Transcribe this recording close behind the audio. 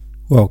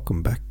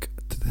Welcome back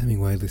to the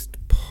Hemingway List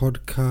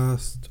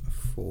podcast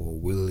for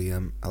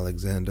William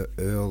Alexander,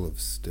 Earl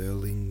of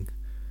Stirling.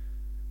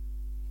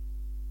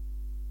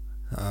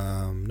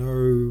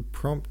 No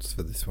prompts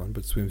for this one,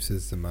 but Swim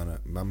says the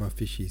Mama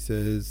Fishy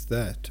says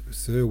that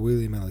Sir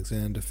William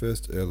Alexander,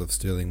 1st Earl of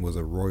Stirling, was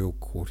a royal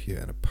courtier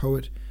and a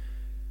poet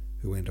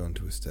who went on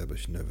to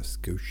establish Nova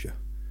Scotia.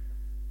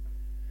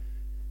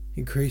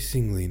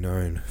 Increasingly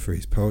known for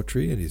his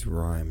poetry and his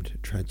rhymed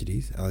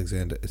tragedies,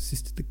 Alexander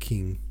assisted the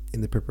king in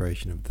the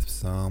preparation of the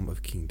Psalm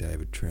of King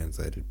David,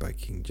 translated by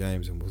King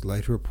James, and was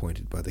later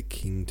appointed by the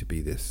king to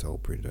be their sole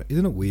printer.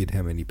 Isn't it weird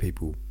how many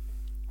people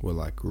were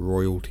like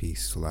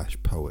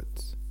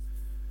royalty/poets?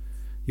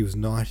 He was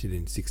knighted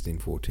in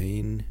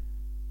 1614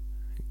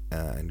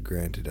 and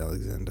granted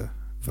Alexander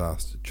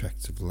vast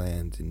tracts of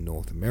lands in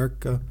North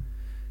America.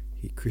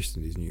 He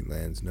christened his new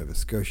lands Nova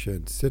Scotia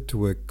and set to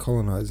work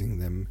colonising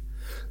them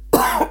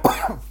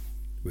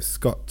with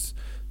Scots,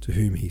 to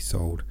whom he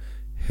sold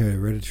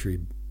hereditary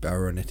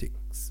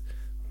baronetics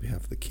on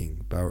behalf of the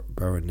king,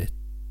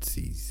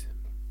 baronetcies,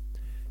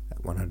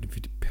 at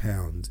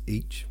 £150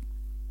 each,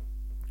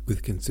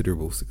 with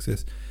considerable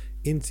success.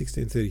 In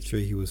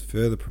 1633 he was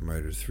further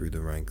promoted through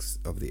the ranks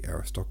of the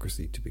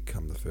aristocracy to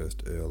become the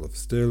 1st Earl of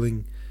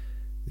Stirling.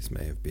 This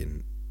may have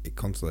been a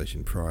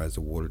consolation prize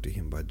awarded to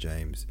him by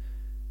James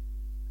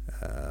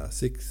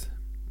VI,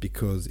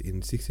 because in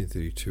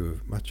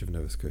 1632 much of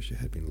Nova Scotia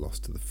had been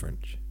lost to the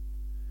French.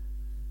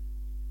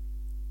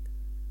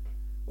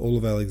 All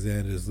of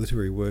Alexander's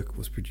literary work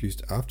was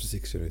produced after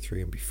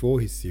 1603 and before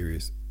his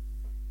serious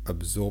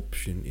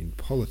absorption in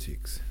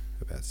politics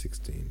about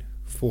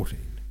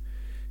 1614.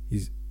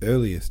 His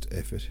earliest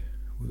effort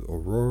was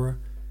Aurora,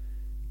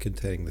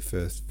 containing the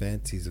first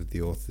fancies of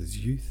the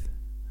author's youth,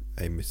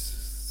 a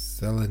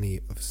miscellany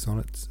of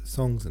sonnets,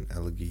 songs and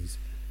elegies,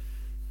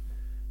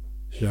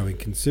 showing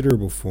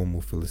considerable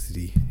formal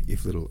felicity,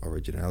 if little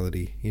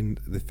originality, in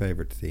the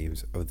favourite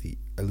themes of the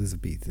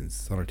Elizabethan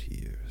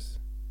sonneteers.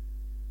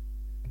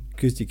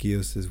 Acoustic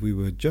Eel says, we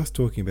were just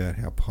talking about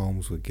how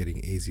poems were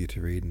getting easier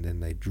to read, and then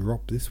they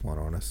dropped this one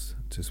on us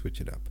to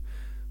switch it up.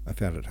 I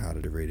found it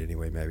harder to read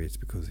anyway. Maybe it's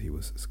because he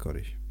was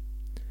Scottish.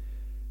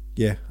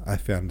 Yeah, I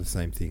found the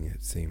same thing.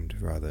 It seemed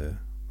rather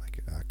like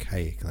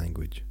archaic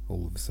language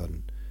all of a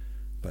sudden.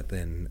 But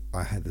then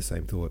I had the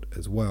same thought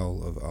as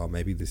well of,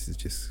 maybe this is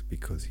just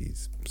because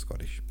he's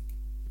Scottish.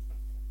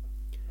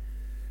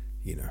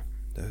 You know,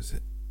 those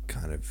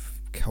kind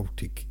of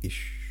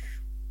Celtic-ish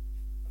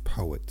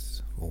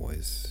poets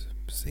always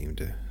seem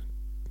to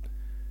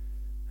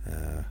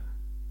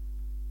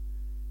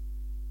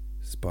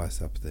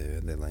spice up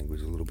their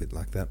language a little bit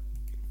like that.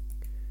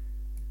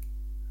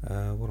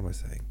 What am I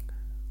saying?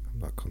 I'm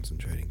not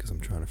concentrating because I'm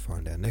trying to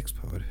find our next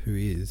poet, who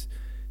is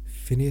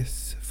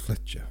Phineas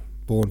Fletcher.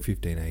 Born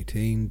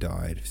 1518,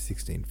 died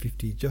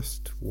 1650.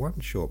 Just one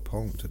short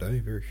poem today,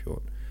 very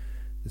short.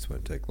 This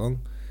won't take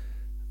long.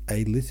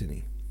 A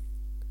litany.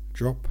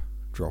 Drop,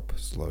 drop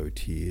slow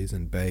tears,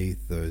 and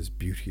bathe those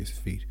beauteous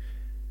feet,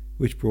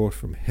 which brought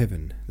from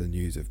heaven the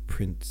news of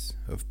Prince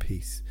of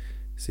Peace.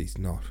 Cease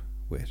not,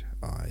 wet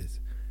eyes,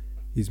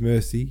 his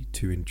mercy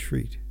to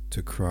entreat,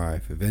 to cry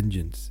for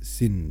vengeance.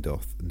 Sin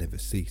doth never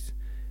cease.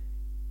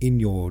 In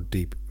your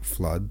deep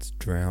floods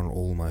drown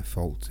all my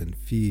faults and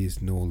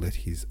fears, nor let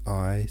his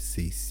eye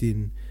see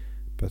sin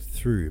but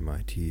through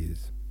my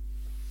tears.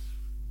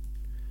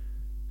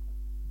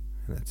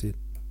 And that's it.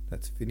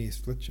 That's Phineas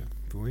Fletcher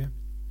for you.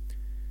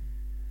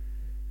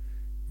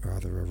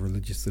 Rather a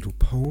religious little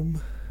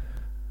poem.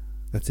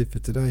 That's it for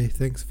today.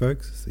 Thanks,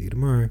 folks. See you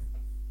tomorrow.